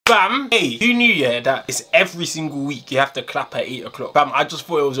Fam, hey, who knew, yeah, that it's every single week you have to clap at 8 o'clock? Fam, I just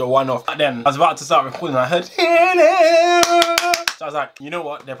thought it was a one-off. But then I was about to start recording and I heard, hello. So I was like, you know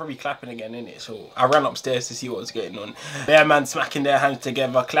what? They're probably clapping again, innit? So I ran upstairs to see what was going on. Their man smacking their hands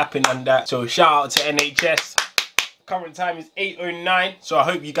together, clapping and that. So shout out to NHS. Current time is 8:09. So I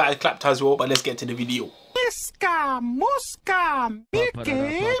hope you guys clapped as well, but let's get to the video. Pisca, mosca, pique.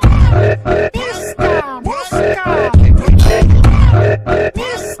 Pisca, mosca.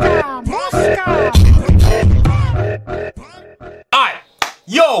 Pisca, mosca. Alright,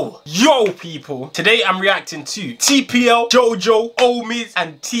 yo people. Today I'm reacting to TPL, Jojo, Omiz,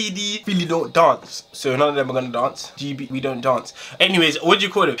 and TD. Really don't dance. So none of them are gonna dance. GB, we don't dance. Anyways, what do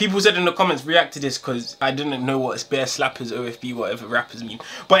you call it? People said in the comments react to this because I didn't know what Bear Slappers, OFB, whatever rappers mean.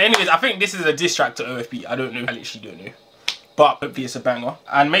 But anyways, I think this is a diss track to OFB. I don't know. I literally don't know. But hopefully it's a banger.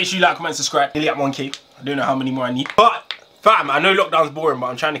 And make sure you like, comment, subscribe. Nearly at 1K. I don't know how many more I need. But fam, I know lockdown's boring, but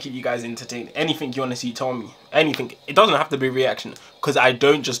I'm trying to keep you guys entertained. Anything you want to see, tell me. Anything. It doesn't have to be reaction, because I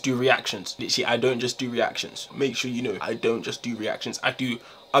don't just do reactions. Literally, I don't just do reactions. Make sure you know, I don't just do reactions. I do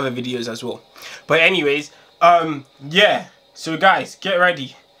other videos as well. But anyways, yeah. So guys, get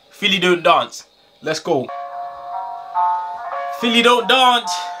ready. Philly don't dance. Let's go. Philly don't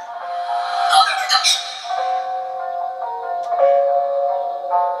dance.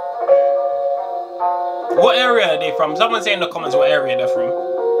 What area are they from? Someone say in the comments what area they're from.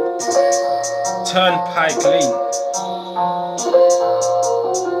 Turnpike Lane.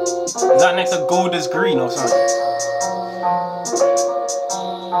 Is that next to Golders Green or something?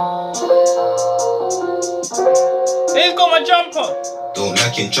 He's got my jumper. Don't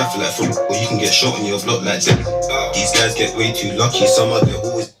lack in traffic like full, or you can get shot on your block like them. These guys get way too lucky. Some of them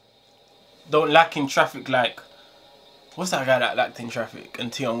always. Don't lack in traffic like. What's that guy that lacked in traffic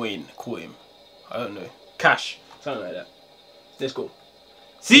and Tion Wayne caught him? I don't know. Cash, something like that. Let's go.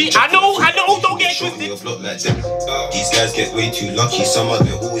 See, I know, don't get twisted. These guys get way too lucky, some of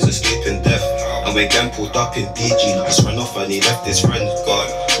them always escaping death. And when gang pulled up in DG, just ran off and he left his friend.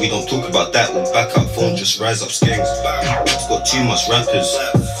 God, we don't talk about that, we'll back up phone, just rise up skanks. It's got too much rappers,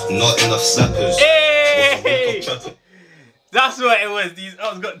 not enough slappers. Hey! That's what it was, these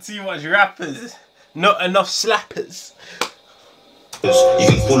O's got too much rappers, not enough slappers. You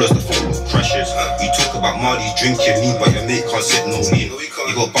can call us the football crashes. You talk about Marley's drinking lean, but your mate can't sit no lean.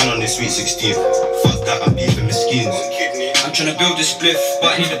 You got bun on this sweet 16. Fuck that, I'm beefing with skins. I'm trying to build this spliff,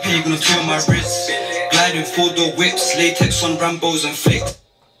 but I need a pagan or two on my wrist. Gliding 4-door whips, latex on Rambos and flicks.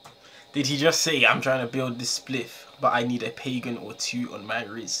 Did he just say, I'm trying to build this spliff, but I need a pagan or two on my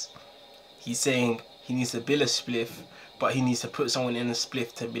wrist? He's saying he needs to build a spliff, but he needs to put someone in a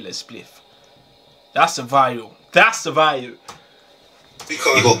spliff to build a spliff. That's a vial. That's a vial. You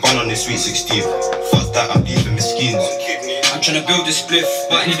got bun on this sweet 16. Fuck that, I'm beefing with skins. I'm trying to build this spliff,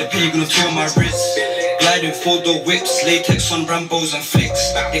 but I need a pagan or two on my wrist. Gliding 4-door whips, latex on Rambos and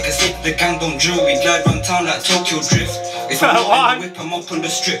flicks. They can say the gang don't drill, we glide round town like Tokyo Drift. If I'm not in the whip, I'm up on the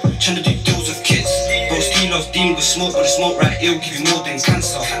strip, trying to do deals with kids. Those kilos deemed with smoke, but the smoke right, it'll give you more than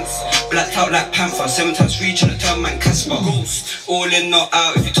cancer. Blacked out like Panther, 7 times reach and a turn man Casper. Ghost, all in, not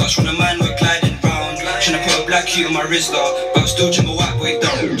out, if you touch on the man, we're gliding round. Trying to put a black heat on my wrist, but I'm still trying to white boy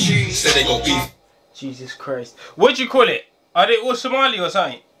down. Said they got beef. Jesus Christ. What do you call it? Are they all Somali or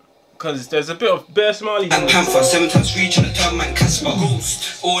something? Because there's a bit of bare Somali. And Panther, 7 times reach and a turn man Casper.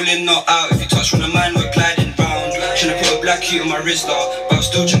 Ghost, all in, not out, if you touch on the man, we're gliding round. Trying to put a black heat on my wrist, but I'm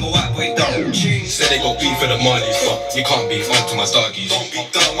still trying to white boy down. Said they got beef for the Marlies, but you can't beef onto my doggies.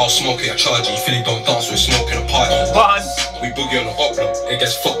 I'll smoke it, I charge you. Philly don't dance, we're smoking a party. We boogie on the up block, it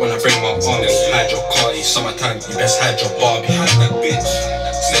gets fucked when I bring my partners. Hide your carty, summertime, you best hide your Barbie. Hide that bitch.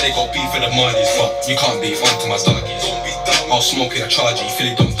 Said they got beef for the Marlies, but you can't beef onto my doggies. I'll smoke it, I charge you.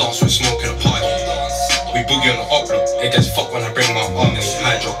 Philly don't dance, we're smoking a party. We boogie on the up block, it gets fucked when I bring my partners.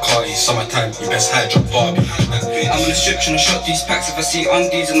 Hide your carty, summertime, you best hide your Barbie. I'm on the strip trying to shot these packs if I see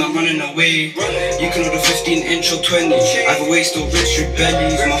undies and I'm running away. You can order 15-inch or 20. Either waist or rich with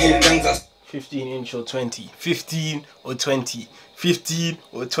bellies. My whole gang's at 15-inch or 20. 15 or 20. 15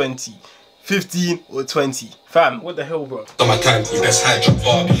 or 20. 15 or 20. Fam, what the hell, bro? Summertime, you best hide your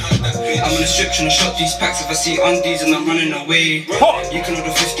Barbie. I'm on the strip trying to shot these packs if I see undies and I'm running away. You can order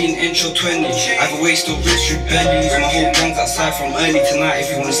 15-inch or 20. Either waist or rich with bellies. My whole gang's outside from early tonight.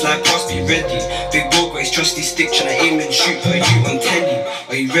 If you wanna slide past, be ready. Big ball grace, trusty stick trying to aim and shoot. Are you on telly?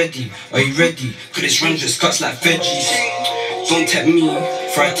 Are you ready? Are you ready? Cause this runs with cuts like veggies. Don't tempt me,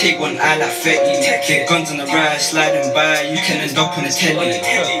 for I take one eye like Fetty. Get guns on the rise, sliding by, you can end up on the telly.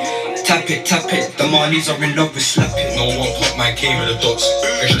 Tap it, the Marlies are in love with slap it. No one pop, man came with the dots.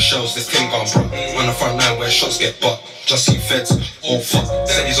 Extra shells, this thing gone bro. On the front line where shots get butt. Just see feds, oh fuck.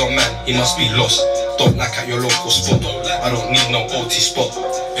 Said he's on man, he must be lost. Don't like at your local spot. I don't need no OT spot.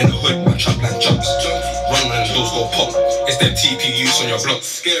 In the hood, my trap line jumps. Run when the doors go pop. It's them TPUs on your block.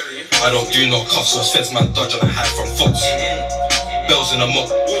 I don't do no cuffs, so feds man dodge and I hide from fox. Bells in the mop.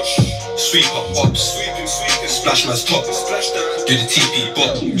 Sweep up ops. Splash man's top. Do the TP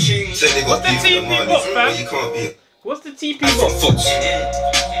bop. Say they got What's the TP bop, fam? You can't be. What's the TP I'm bop? from Fox.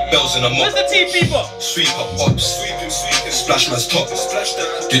 Bells in the mop. What's the TP bop? Sweep up ops. Splash man's top.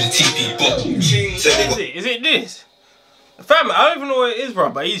 Do the TP bop. Say they got. Is it this? Fam, I don't even know what it is, bro,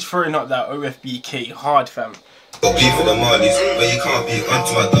 but he's throwing up that OFBK hard, fam. Got beef with the Marlies, but you can't be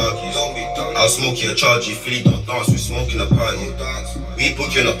onto my doggies. I'll smoke you a charge, you Philly don't dance, we smoking a party. We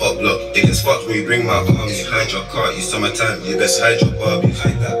put you in the up block, they get fucked when we bring my armies. Hide your car, it's summertime, you best hide your Barbies.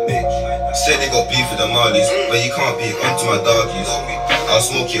 Hide that bitch. Say they got beef with the Marlies, but you can't be onto my doggies. I'll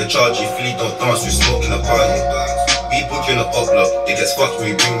smoke you a charge, you Philly don't dance, we smoking a party. We put you in the up block, they get fucked when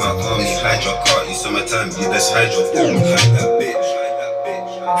we bring my armies. Hide your car, it's summertime, you best hide your Barbies. Hide that bitch.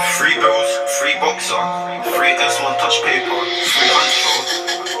 Free bills, free boxer, free S1 touch paper, free untroll,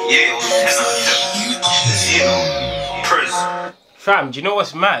 yeah, 10 out of 10, Zeno, Priz. Fam, do you know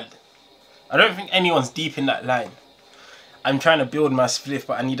what's mad? I don't think anyone's deep in that line. I'm trying to build my spliff,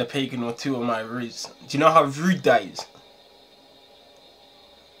 but I need a pagan or two on my Riz. Do you know how rude that is?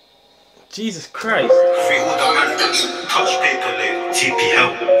 Jesus Christ. Free all the mandates, touch paper late, TP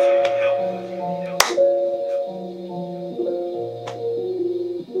help.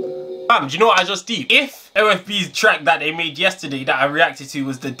 Fam, do you know what I just deep? If OFB's track that they made yesterday that I reacted to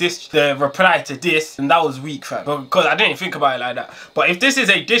was the reply to this, then that was weak, fam. Because I didn't think about it like that. But if this is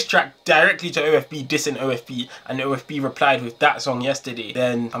a diss track directly to OFB, dissing OFB, and OFB replied with that song yesterday,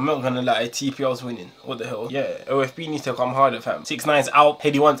 then I'm not gonna lie, TPL's winning. What the hell? Yeah, OFB needs to come harder, fam. 6ix9ine's out,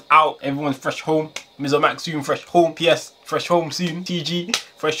 Heady One's out, everyone's fresh home. Mizzo Max soon, fresh home. PS, fresh home soon. TG,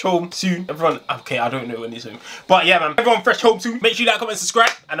 fresh home soon. Everyone, okay, I don't know when it's home. But yeah, man, everyone fresh home soon. Make sure you like, comment, subscribe,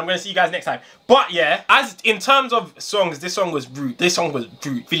 and I'm gonna see you guys next time. But yeah, as in terms of songs, this song was rude. This song was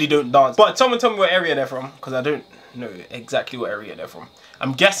rude. Philly don't dance. But someone tell me what area they're from, because I don't know exactly what area they're from.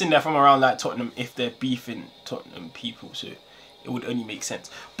 I'm guessing they're from around like Tottenham if they're beefing Tottenham people, so it would only make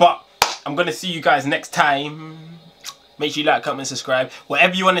sense. But I'm gonna see you guys next time. Make sure you like, comment, subscribe.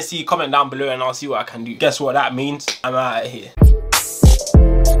 Whatever you want to see, comment down below and I'll see what I can do. Guess what that means? I'm out of here.